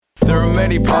There are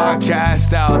many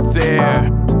podcasts out there,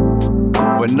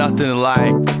 but nothing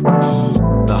like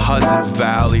the Hudson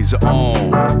Valley's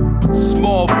own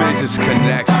Small Business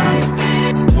Connections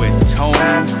with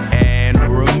Tony and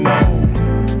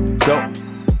Ramon. So,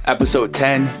 episode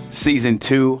 10, season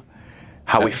 2.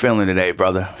 How we feeling today,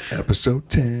 brother? Episode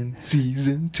 10,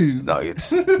 season 2. No,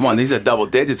 come on, these are double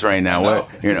digits right now.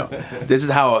 This is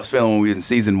how I was feeling when we were in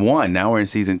season 1. Now we're in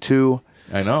season 2.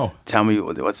 I know. Tell me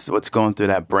what's going through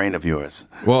that brain of yours.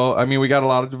 Well, I mean, we got a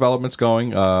lot of developments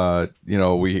going.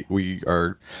 We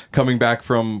are coming back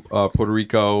from Puerto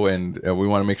Rico, and we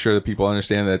want to make sure that people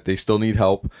understand that they still need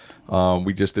help.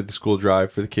 We just did the school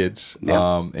drive for the kids,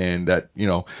 and that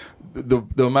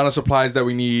the amount of supplies that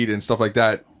we need and stuff like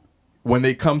that. When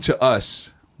they come to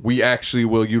us, we actually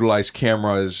will utilize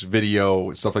cameras,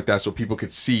 video, stuff like that, so people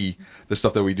could see the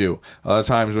stuff that we do. A lot of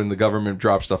times when the government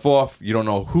drops stuff off, you don't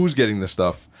know who's getting the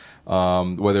stuff,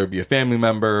 whether it be a family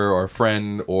member or a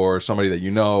friend or somebody that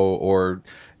you know or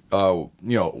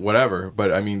whatever.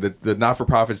 But I mean, the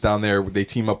not-for-profits down there, they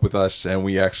team up with us, and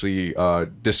we actually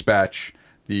dispatch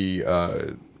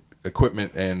the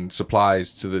equipment and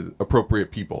supplies to the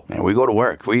appropriate people. Man, we go to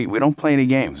work. We don't play any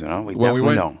games, We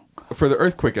definitely don't. For the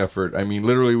earthquake effort, I mean,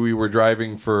 literally, we were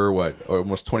driving for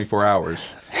almost 24 hours.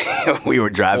 We were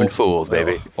driving fools,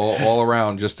 baby. All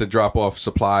around just to drop off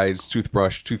supplies,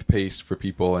 toothbrush, toothpaste for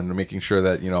people, and making sure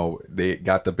that they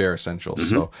got the bare essentials.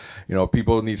 Mm-hmm. So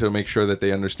people need to make sure that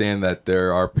they understand that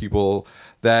there are people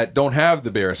that don't have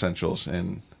the bare essentials,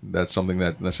 and that's something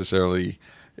that necessarily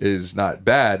is not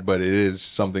bad, but it is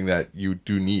something that you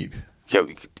do need.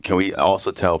 Can we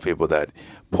also tell people that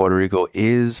Puerto Rico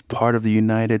is part of the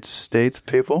United States,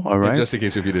 people? All right. Just in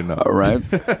case if you didn't know. All right.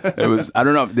 It was, I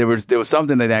don't know, there was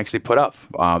something they actually put up.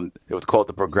 It was called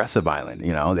the Progressive Island.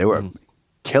 They were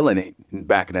killing it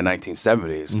back in the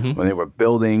 1970s when they were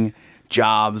building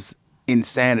jobs,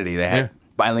 insanity. They had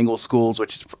bilingual schools,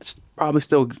 which is probably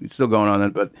still going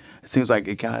on, but it seems like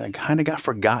it kind of got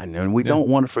forgotten. And we don't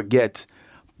want to forget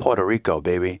Puerto Rico,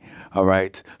 baby. All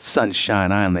right,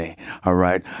 Sunshine Island. All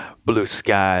right, blue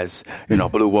skies.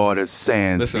 blue waters,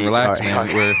 sands. Listen, relax, man.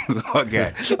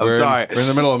 Okay. I'm sorry. We're in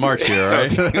the middle of March here, all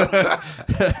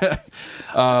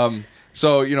right?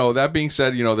 So that being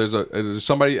said, there's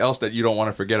somebody else that you don't want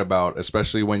to forget about,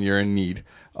 especially when you're in need.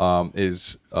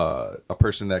 Is a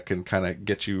person that can kind of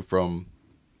get you from,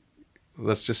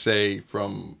 let's just say,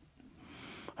 from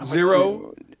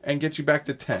 0 and get you back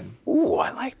to 10. Ooh,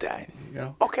 I like that.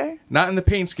 Okay. Not in the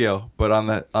pain scale, but on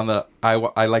the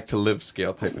I like to live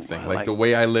scale type of thing. Like the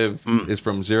way I live is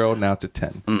from 0 now to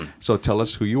 10. So tell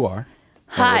us who you are.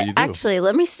 Hi. Actually,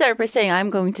 let me start by saying I'm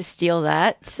going to steal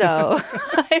that. So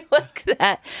I like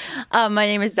that. My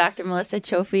name is Dr. Melissa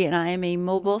Chofi, and I am a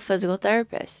mobile physical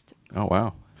therapist. Oh,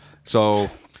 wow. So,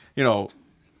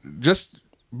 just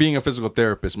being a physical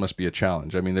therapist must be a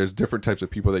challenge. I mean, there's different types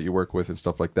of people that you work with and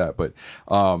stuff like that. But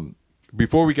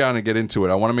before we kind of get into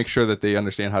it, I want to make sure that they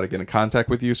understand how to get in contact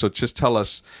with you. So just tell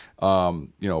us,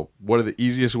 what are the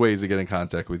easiest ways to get in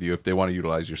contact with you if they want to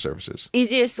utilize your services?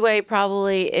 Easiest way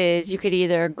probably is you could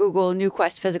either Google New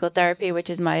Quest Physical Therapy, which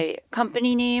is my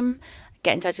company name.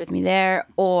 Get in touch with me there.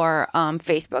 Or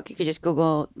Facebook. You could just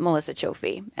Google Melissa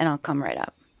Chofi, and I'll come right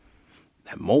up.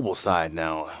 That mobile side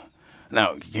now,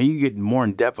 can you get more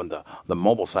in depth on the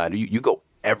mobile side? You go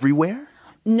everywhere?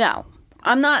 No.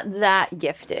 I'm not that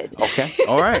gifted. Okay.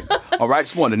 All right.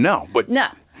 Just wanted to know. But no.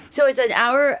 So it's an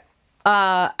hour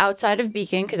outside of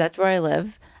Beacon, because that's where I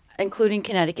live, including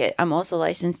Connecticut. I'm also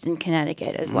licensed in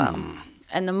Connecticut as well.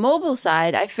 And the mobile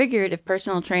side, I figured if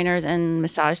personal trainers and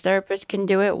massage therapists can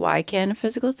do it, why can't a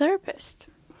physical therapist?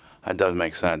 That does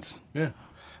make sense. Yeah.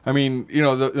 I mean,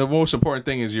 the most important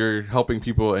thing is you're helping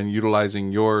people and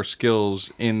utilizing your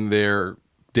skills in their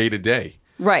day-to-day.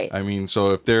 Right. I mean, so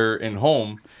if they're in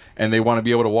home and they want to be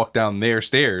able to walk down their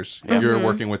stairs, you're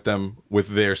working with them with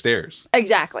their stairs.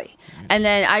 Exactly. And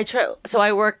then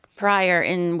I worked prior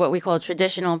in what we call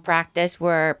traditional practice,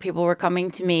 where people were coming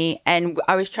to me and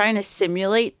I was trying to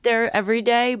simulate their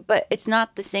everyday, but it's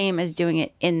not the same as doing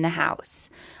it in the house.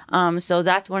 So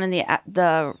that's one of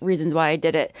the reasons why I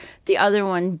did it. The other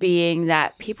one being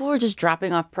that people were just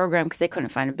dropping off program because they couldn't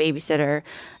find a babysitter.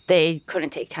 They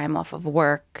couldn't take time off of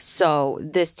work. So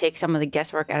this takes some of the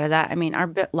guesswork out of that. I mean, our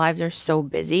lives are so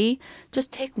busy.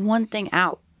 Just take one thing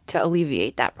out to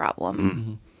alleviate that problem.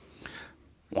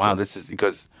 Mm-hmm. Wow, this is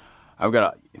because I've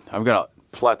got a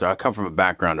plethora. I come from a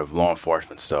background of law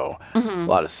enforcement, so a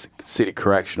lot of city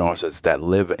correction officers that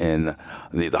live in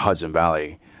the Hudson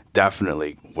Valley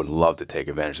definitely would love to take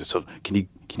advantage of it. So can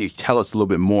you tell us a little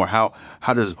bit more? How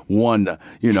does one,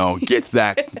 get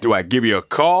that? Do I give you a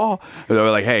call? Or they're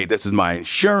like, hey, this is my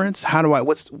insurance. How do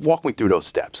walk me through those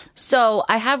steps? So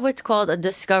I have what's called a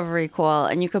discovery call,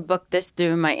 and you could book this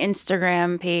through my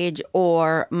Instagram page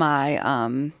or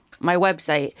my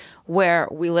website, where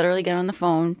we literally get on the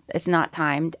phone. It's not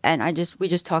timed, and we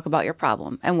just talk about your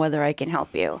problem and whether I can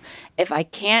help you. If I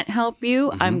can't help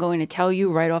you, I'm going to tell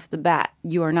you right off the bat,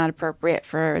 you are not appropriate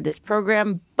for this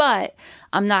program, but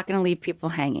I'm not going to leave people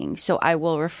hanging. So I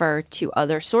will refer to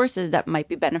other sources that might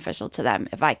be beneficial to them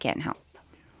if I can't help.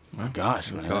 My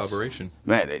gosh, man, Collaboration.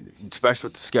 Especially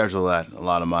with the schedule that a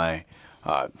lot of my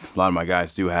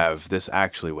guys do have, this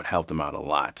actually would help them out a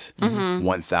lot,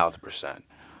 1,000%.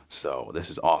 So this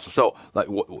is awesome. So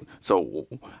so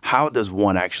how does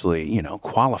one actually,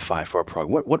 qualify for a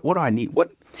program? What do I need?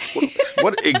 What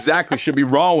exactly should be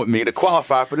wrong with me to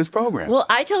qualify for this program? Well,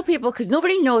 I tell people, because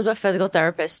nobody knows what physical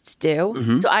therapists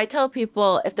do. So I tell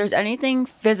people, if there's anything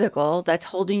physical that's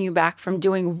holding you back from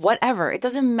doing whatever, it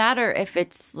doesn't matter if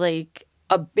it's like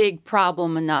a big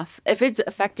problem enough. If it's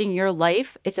affecting your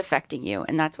life, it's affecting you.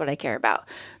 And that's what I care about.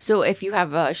 So if you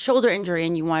have a shoulder injury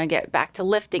and you want to get back to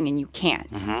lifting and you can't,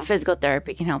 physical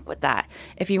therapy can help with that.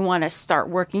 If you want to start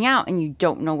working out and you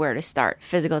don't know where to start,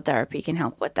 physical therapy can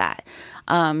help with that.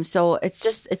 So it's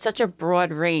such a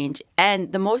broad range.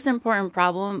 And the most important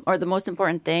problem, or the most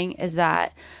important thing, is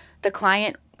that the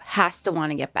client has to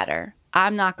want to get better.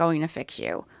 I'm not going to fix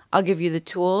you. I'll give you the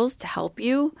tools to help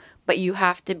you, but you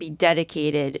have to be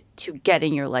dedicated to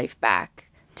getting your life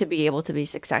back to be able to be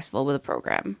successful with a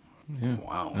program. Yeah.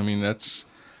 Wow. I mean, that's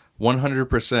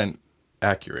 100%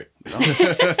 accurate.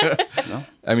 No?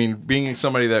 I mean, being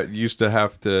somebody that used to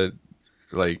have to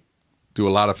do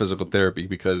a lot of physical therapy,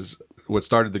 because what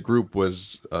started the group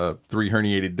was 3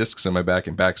 herniated discs in my back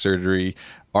and back surgery,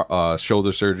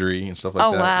 shoulder surgery and stuff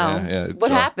like that. Oh, wow. Yeah,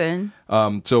 what happened?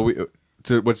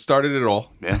 What started it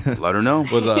all, Let her know.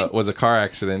 was a car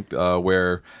accident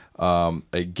where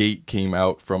a gate came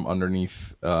out from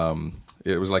underneath.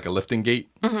 It was like a lifting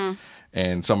gate,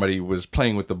 and somebody was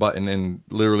playing with the button and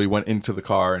literally went into the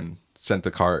car and sent the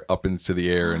car up into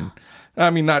the air. And I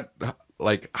mean, not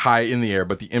like high in the air,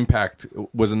 but the impact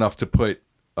was enough to put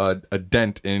a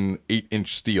dent in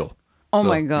 8-inch steel. Oh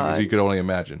my God. Because you could only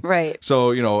imagine. Right.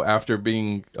 So, after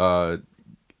being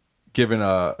given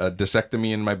a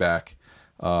discectomy in my back,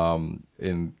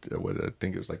 in what I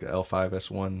think it was like the L5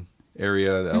 S1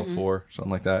 area, the L4,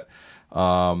 something like that.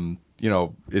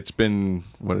 It's been,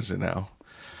 what is it now?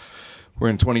 We're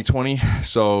in 2020,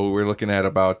 so we're looking at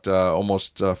about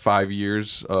almost 5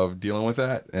 years of dealing with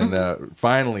that, and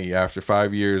finally, after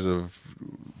 5 years of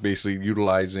basically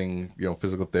utilizing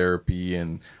physical therapy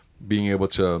and being able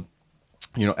to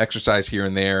exercise here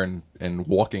and there and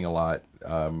walking a lot.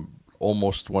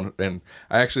 Almost one, and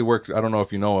I actually worked. I don't know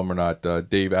if you know him or not,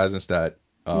 Dave Azenstadt.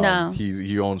 No,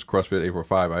 he owns CrossFit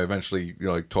 845. I eventually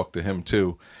talked to him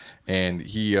too, and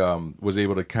he was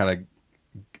able to kind of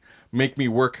make me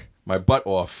work my butt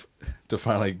off to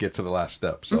finally get to the last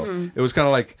step. So it was kind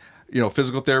of like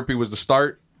physical therapy was the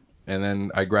start, and then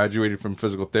I graduated from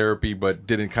physical therapy, but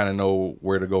didn't kind of know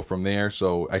where to go from there.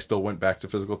 So I still went back to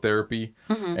physical therapy,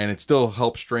 and it still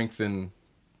helped strengthen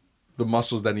the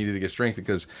muscles that needed to get strengthened,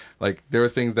 because there are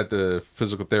things that the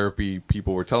physical therapy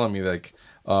people were telling me,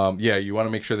 you want to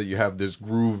make sure that you have this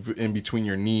groove in between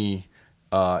your knee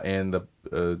and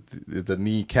the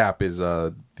knee cap is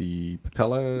the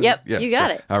patella. Yep, you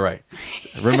got it. All right,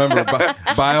 remember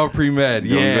bio pre-med.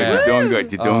 You're doing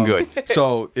good. You're doing good.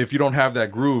 So if you don't have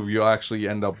that groove, you'll actually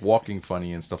end up walking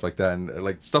funny and stuff like that,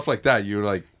 and stuff like that. You're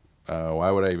like,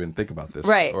 why would I even think about this?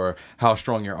 Right. Or how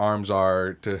strong your arms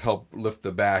are to help lift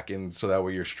the back, and so that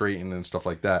way you're straightened and stuff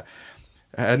like that.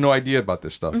 I had no idea about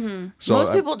this stuff. So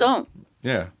most people don't.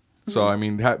 Yeah. So I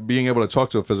mean, being able to talk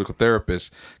to a physical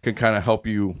therapist can kind of help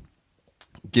you,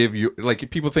 give you,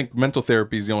 people think mental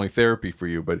therapy is the only therapy for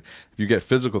you, but if you get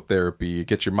physical therapy, it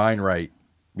gets your mind right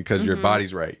because your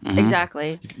body's right.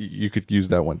 Exactly. You could use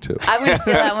that one too. I'm going to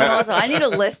steal that one also. I need a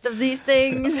list of these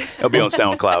things. It'll be on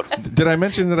SoundCloud. Did I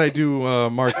mention that I do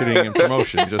marketing and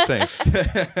promotion? Just saying.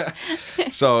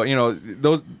 So,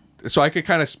 those. So I could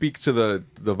kind of speak to the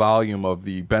volume of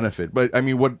the benefit. But, I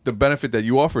mean, what the benefit that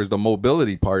you offer is the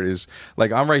mobility part is,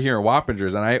 I'm right here in Wappingers,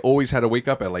 and I always had to wake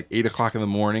up at 8 o'clock in the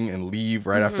morning and leave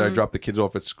right after I dropped the kids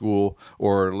off at school,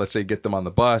 or let's say get them on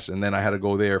the bus, and then I had to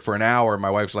go there for an hour.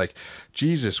 My wife's like,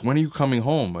 Jesus, when are you coming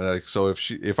home? So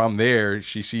if I'm there,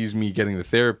 she sees me getting the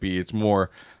therapy, it's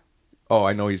more oh,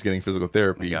 I know he's getting physical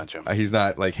therapy. Gotcha. He's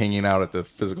not like hanging out at the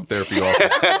physical therapy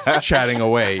office chatting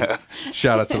away.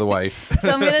 Shout out to the wife.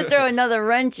 So I'm going to throw another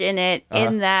wrench in it,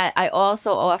 in that I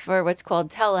also offer what's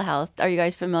called telehealth. Are you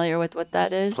guys familiar with what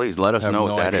that is? Please let us know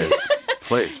what that is.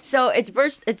 Please. So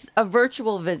it's a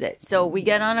virtual visit. So we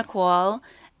get on a call,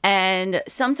 and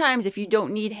sometimes if you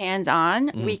don't need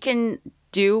hands-on, we can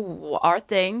do our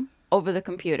thing over the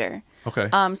computer. Okay.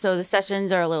 So the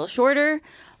sessions are a little shorter,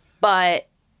 but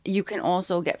you can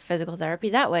also get physical therapy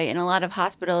that way. In a lot of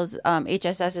hospitals,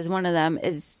 HSS is one of them,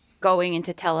 is going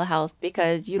into telehealth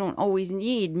because you don't always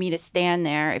need me to stand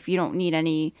there. If you don't need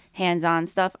any hands-on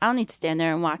stuff, I don't need to stand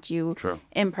there and watch you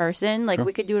in person. Like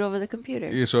we could do it over the computer.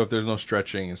 Yeah, so if there's no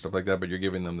stretching and stuff like that, but you're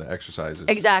giving them the exercises.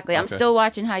 Exactly. I'm still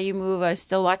watching how you move. I'm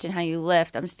still watching how you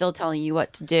lift. I'm still telling you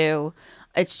what to do.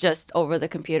 It's just over the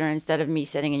computer instead of me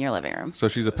sitting in your living room. So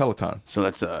she's a Peloton. So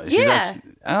that's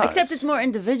Except it's more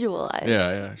individualized.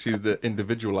 Yeah. She's the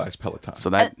individualized Peloton. So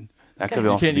that could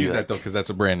you also can't be use that though because that's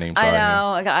a brand name. Sorry, I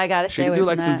know. I got to She stay could away do from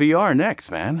like some that. VR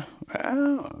next, man.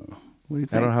 Oh, what do you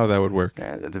think? I don't know how that would work.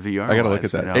 Yeah, the VR. I got to look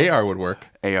at that. AR would work.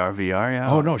 AR, VR,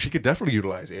 yeah. Oh no, she could definitely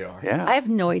utilize AR. Yeah. I have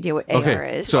no idea what AR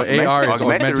is. So AR is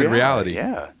augmented reality.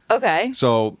 Yeah. Okay.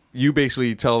 So you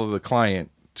basically tell the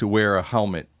client to wear a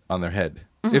helmet on their head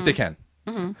if they can.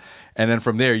 And then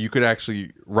from there, you could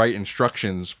actually write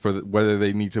instructions for whether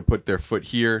they need to put their foot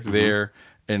here, there,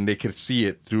 and they could see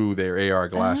it through their AR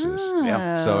glasses.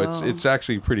 Yeah. So it's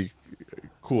actually pretty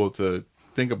cool to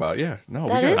think about. Yeah, no,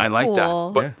 That is I like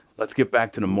cool. that. But let's get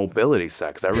back to the mobility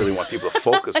side because I really want people to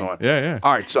focus on. Yeah.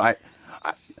 All right, so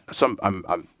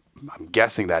I'm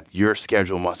guessing that your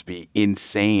schedule must be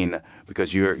insane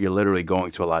because you're literally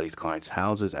going to a lot of these clients'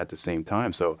 houses at the same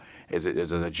time. So is it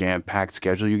a jam-packed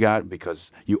schedule you got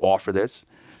because you offer this?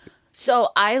 So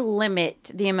I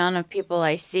limit the amount of people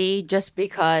I see just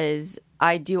because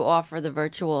I do offer the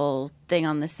virtual thing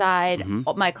on the side.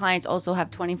 My clients also have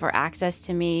 24 access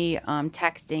to me,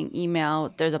 texting,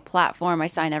 email. There's a platform I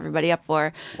sign everybody up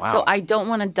for. Wow. So I don't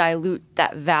want to dilute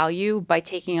that value by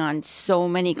taking on so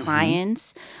many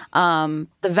clients. The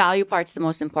value part's the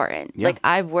most important. Yeah. Like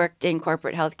I've worked in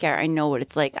corporate healthcare. I know what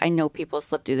it's like. I know people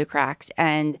slip through the cracks.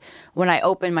 And when I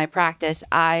opened my practice,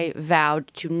 I vowed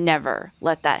to never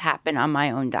let that happen on my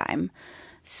own dime.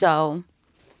 So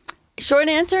short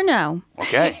answer, no.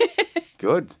 Okay,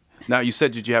 good. Now, you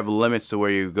said that you have limits to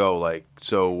where you go. Like,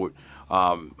 so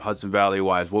Hudson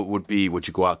Valley-wise, what would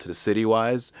you go out to the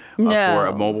city-wise No. for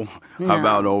a mobile? How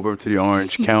about over to the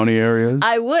Orange County areas?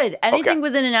 I would. Anything Okay.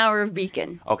 within an hour of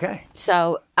Beacon. Okay.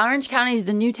 So Orange County is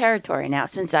the new territory now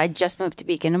since I just moved to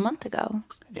Beacon a month ago.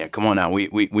 Yeah, come on now. We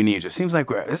need you. It seems like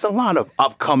there's a lot of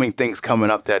upcoming things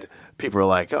coming up that people are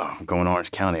like, oh, I'm going to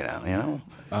Orange County now, you know?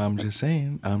 I'm just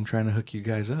saying, I'm trying to hook you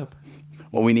guys up.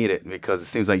 Well, we need it because it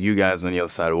seems like you guys on the other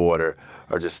side of the water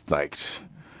are just like,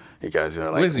 you guys are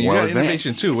like, Listen, you well got advanced.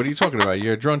 innovation too. What are you talking about?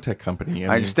 You're a drone tech company.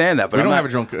 I understand that, but we I'm don't not- have a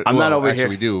drone. I'm not over actually here.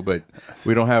 We do, but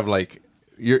we don't have like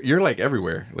you're like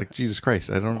everywhere. Like Jesus Christ,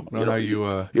 I don't know how you.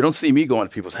 You don't see me going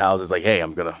to people's houses like, hey,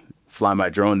 I'm going to fly my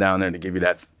drone down there to give you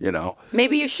that, you know.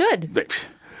 Maybe you should. But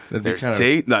That'd be there's kind of-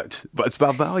 see, no, but it's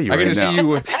about value I can right just now. see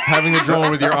you having the drone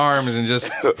with your arms and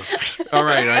just. All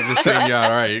right, I just say yeah.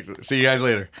 All right, see you guys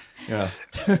later. Yeah,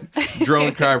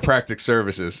 drone chiropractic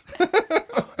services.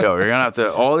 Yo, we're gonna have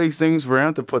to all these things. We're gonna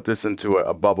have to put this into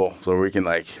a bubble so we can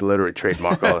like literally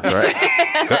trademark all this,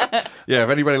 right? Yeah, if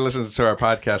anybody listens to our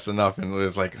podcast enough and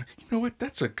is like, you know what,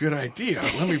 that's a good idea.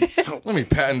 Let me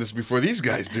patent this before these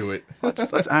guys do it.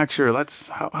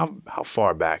 How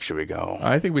far back should we go?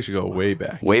 I think we should go way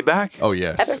back. Way back? Oh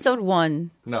yes. Episode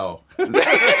 1. No.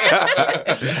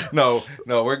 no,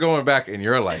 we're going back in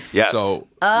your life. Yes. So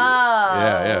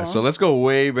yeah. So let's go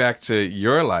way back to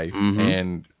your life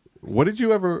and what did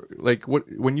you ever like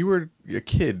when you were a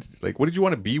kid, like what did you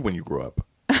want to be when you grew up?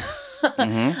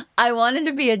 I wanted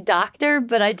to be a doctor,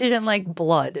 but I didn't like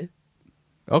blood.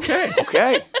 Okay.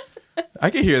 Okay. I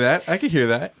can hear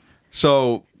that.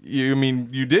 So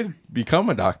you did become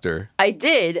a doctor. I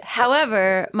did.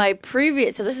 However,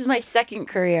 so this is my second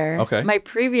career. Okay. My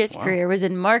previous career was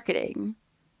in marketing,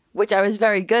 which I was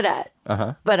very good at,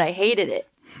 but I hated it.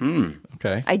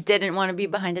 Okay. I didn't want to be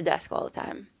behind a desk all the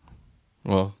time.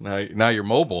 Well, now you're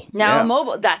mobile. Now Yeah. I'm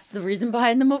mobile. That's the reason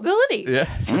behind the mobility.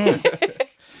 Yeah.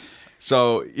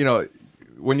 So,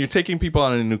 when you're taking people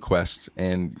on a new quest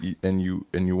and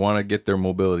you want to get their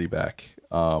mobility back,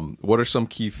 what are some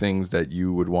key things that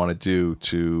you would want to do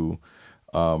to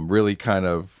really kind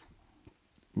of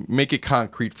make it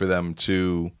concrete for them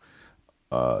to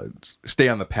stay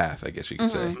on the path, I guess you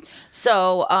could say.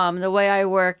 So the way I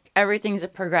work, everything's a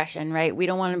progression, right? We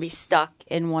don't want to be stuck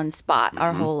in one spot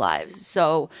our whole lives.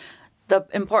 So the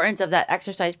importance of that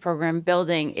exercise program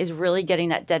building is really getting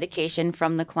that dedication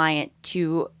from the client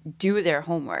to do their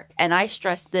homework. And I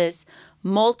stress this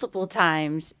multiple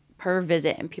times per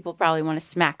visit, and people probably want to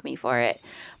smack me for it.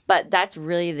 But that's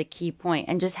really the key point.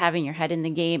 And just having your head in the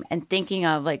game and thinking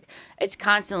of like, it's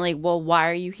constantly, well, why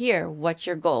are you here? What's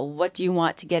your goal? What do you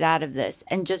want to get out of this?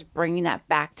 And just bringing that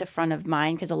back to front of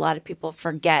mind, because a lot of people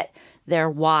forget their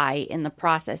why in the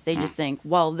process. They just think,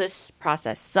 well, this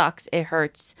process sucks. It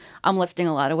hurts. I'm lifting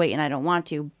a lot of weight and I don't want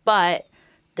to. But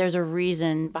there's a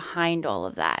reason behind all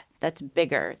of that that's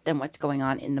bigger than what's going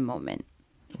on in the moment.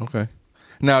 Okay.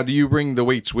 Now, do you bring the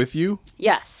weights with you?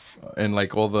 Yes. And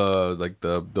like all the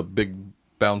the big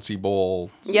bouncy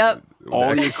ball. Yep.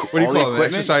 What do you call it?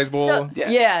 Exercise ball. So,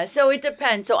 yeah. So it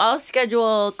depends. So I'll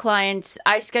schedule clients.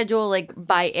 I schedule like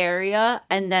by area,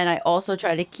 and then I also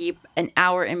try to keep an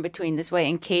hour in between this way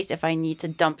in case if I need to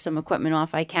dump some equipment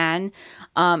off, I can.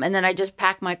 And then I just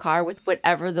pack my car with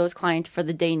whatever those clients for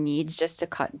the day needs, just to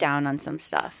cut down on some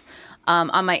stuff.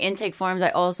 On my intake forms, I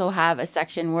also have a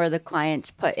section where the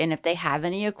clients put in if they have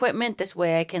any equipment. This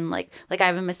way I can like I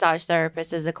have a massage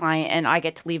therapist as a client, and I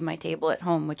get to leave my table at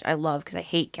home, which I love because I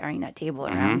hate carrying that table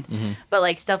around. But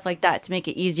like stuff like that to make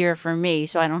it easier for me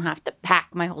so I don't have to pack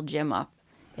my whole gym up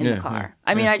in the car.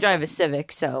 I mean, I drive a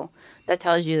Civic, so that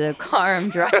tells you the car I'm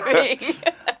driving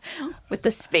with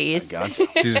the space. Gotcha.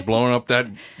 She's just blowing up that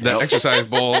exercise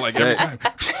ball like every time.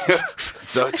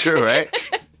 So true, right?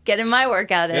 Getting my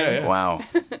workout in. Yeah. Wow.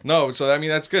 No, so I mean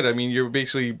that's good. I mean you're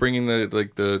basically bringing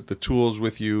the tools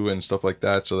with you and stuff like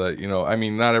that, so that I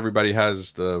mean not everybody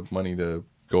has the money to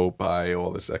go buy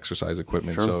all this exercise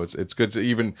equipment. Sure. So it's good to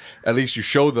even at least you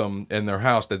show them in their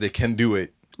house that they can do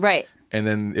it. Right. And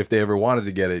then if they ever wanted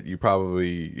to get it, you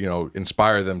probably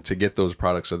inspire them to get those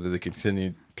products so that they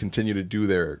continue to do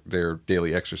their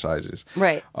daily exercises.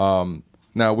 Right.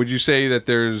 Now, would you say that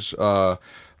there's a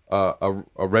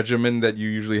regimen that you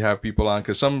usually have people on?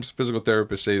 Because some physical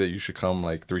therapists say that you should come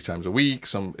like 3 times a week.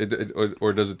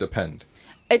 Or does it depend?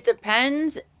 It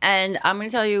depends, and I'm going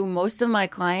to tell you, most of my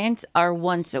clients are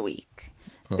once a week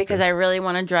because I really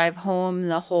want to drive home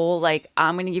the whole like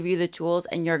I'm going to give you the tools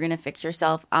and you're going to fix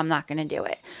yourself. I'm not going to do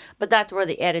it. But that's where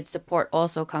the added support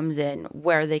also comes in,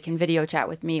 where they can video chat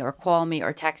with me or call me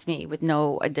or text me with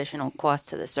no additional cost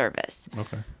to the service.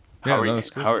 Okay. Yeah,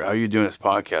 how are you doing this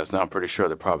podcast now? I'm pretty sure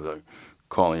they're probably like,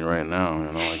 calling right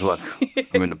now. Like, look,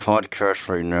 I'm in the podcast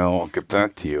right now. I'll get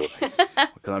back to you.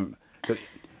 I'm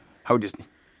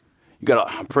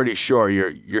pretty sure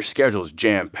your schedule is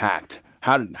jam packed.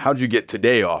 How did you get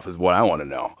today off? Is what I want to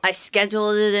know. I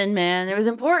scheduled it in, man. It was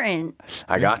important.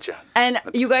 I gotcha. And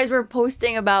you guys were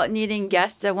posting about needing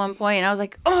guests at one point, and I was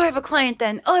like, "Oh, I have a client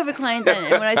then. Oh, I have a client then."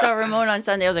 And when I saw Ramon on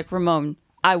Sunday, I was like, "Ramon,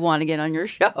 I want to get on your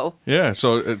show." Yeah.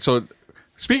 So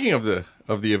speaking of the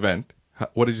event,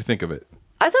 what did you think of it?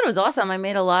 I thought it was awesome. I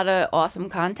made a lot of awesome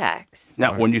contacts.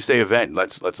 Now, when you say event,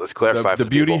 let's clarify. The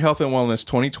Beauty, Health, and Wellness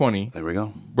 2020. There we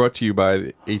go. Brought to you by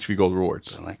the HV Gold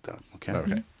Rewards. I like that.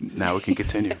 Okay. Now we can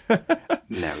continue.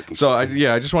 So I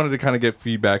just wanted to kind of get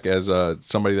feedback as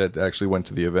somebody that actually went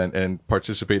to the event and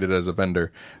participated as a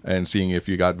vendor and seeing if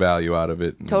you got value out of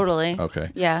it. Totally. Okay.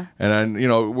 Yeah. And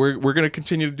then we're going to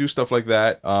continue to do stuff like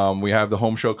that. We have the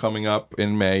home show coming up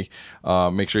in May.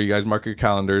 Make sure you guys mark your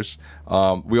calendars.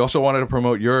 We also wanted to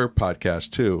promote your podcast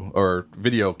too, or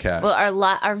video cast. Well,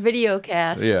 our video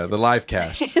cast. Yeah, the live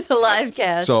cast. The live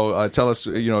cast. So tell us.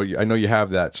 I know you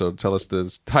have that. So tell us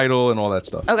the title and all that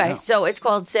stuff. Okay, so it's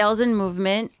called Sales and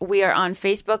Movement. We are on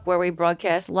Facebook where we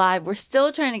broadcast live. We're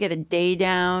still trying to get a day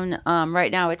down.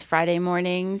 Right now it's Friday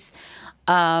mornings.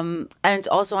 And it's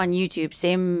also on YouTube.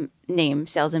 Same name,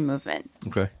 Sales and Movement.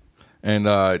 Okay. And,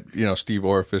 Steve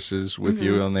Orifice is with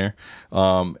you on there.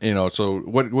 So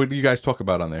what do you guys talk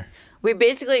about on there? We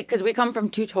basically, because we come from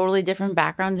 2 totally different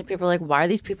backgrounds, and people are like, why are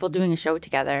these people doing a show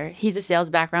together? He's a sales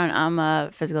background. I'm a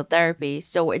physical therapy.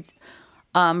 So it's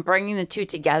bringing the 2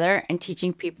 together and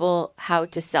teaching people how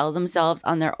to sell themselves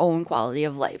on their own quality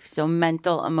of life. So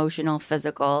mental, emotional,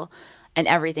 physical, and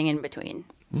everything in between.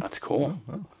 That's cool.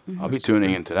 I'll be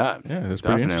tuning into that. Yeah, that's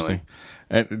pretty interesting.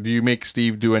 And do you make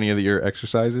Steve do any of your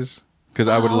exercises? Because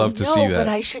I would love to see that. But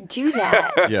I should do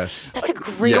that. Yes. That's a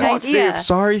great idea. Steve.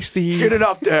 Sorry, Steve. Get it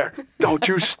up there. Don't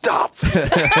you stop.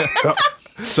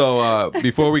 So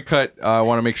before we cut, I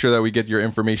want to make sure that we get your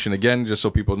information again, just so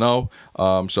people know.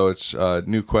 So it's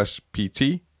New Quest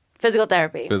PT. Physical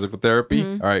therapy. Physical therapy.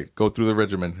 All right, go through the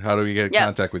regimen. How do we get in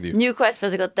contact with you? New Quest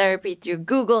Physical Therapy through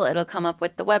Google. It'll come up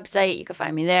with the website. You can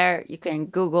find me there. You can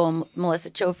Google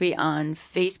Melissa Cioffi on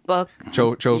Facebook.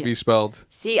 Cioffi spelled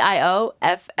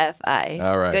Cioffi.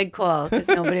 All right. Good call, because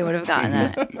nobody would have gotten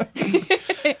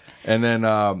that. And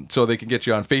then, so they can get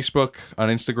you on Facebook, on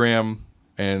Instagram,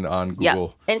 and on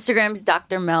Google. Yeah. Instagram's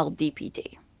Dr. Mel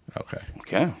DPT.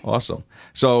 Okay. Awesome.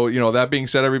 So, that being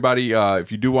said, everybody,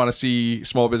 if you do want to see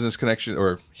Small Business Connection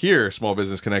or hear Small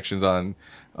Business Connections on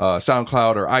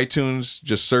SoundCloud or iTunes,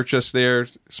 just search us there,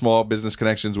 Small Business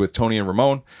Connections with Tony and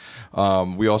Ramon.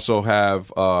 We also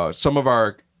have some of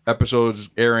our episodes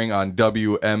airing on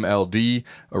WMLD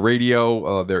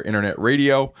radio, their internet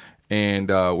radio. And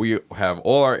we have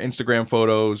all our Instagram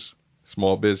photos,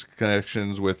 Small Biz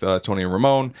Connections with Tony and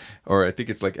Ramon, or I think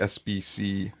it's like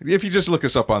SBC. If you just look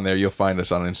us up on there, you'll find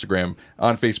us on Instagram.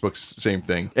 On Facebook, same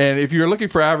thing. And if you're looking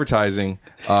for advertising,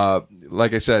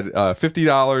 like I said,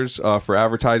 $50 for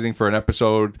advertising for an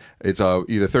episode. It's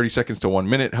either 30 seconds to 1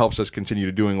 minute. Helps us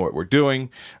continue doing what we're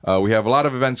doing. We have a lot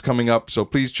of events coming up, so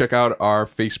please check out our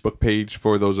Facebook page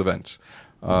for those events.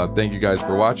 Thank you guys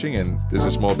for watching, and this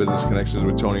is Small Business Connections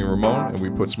with Tony and Ramon, and we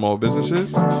put small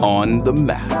businesses on the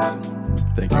map.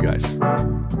 Thank you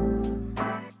guys.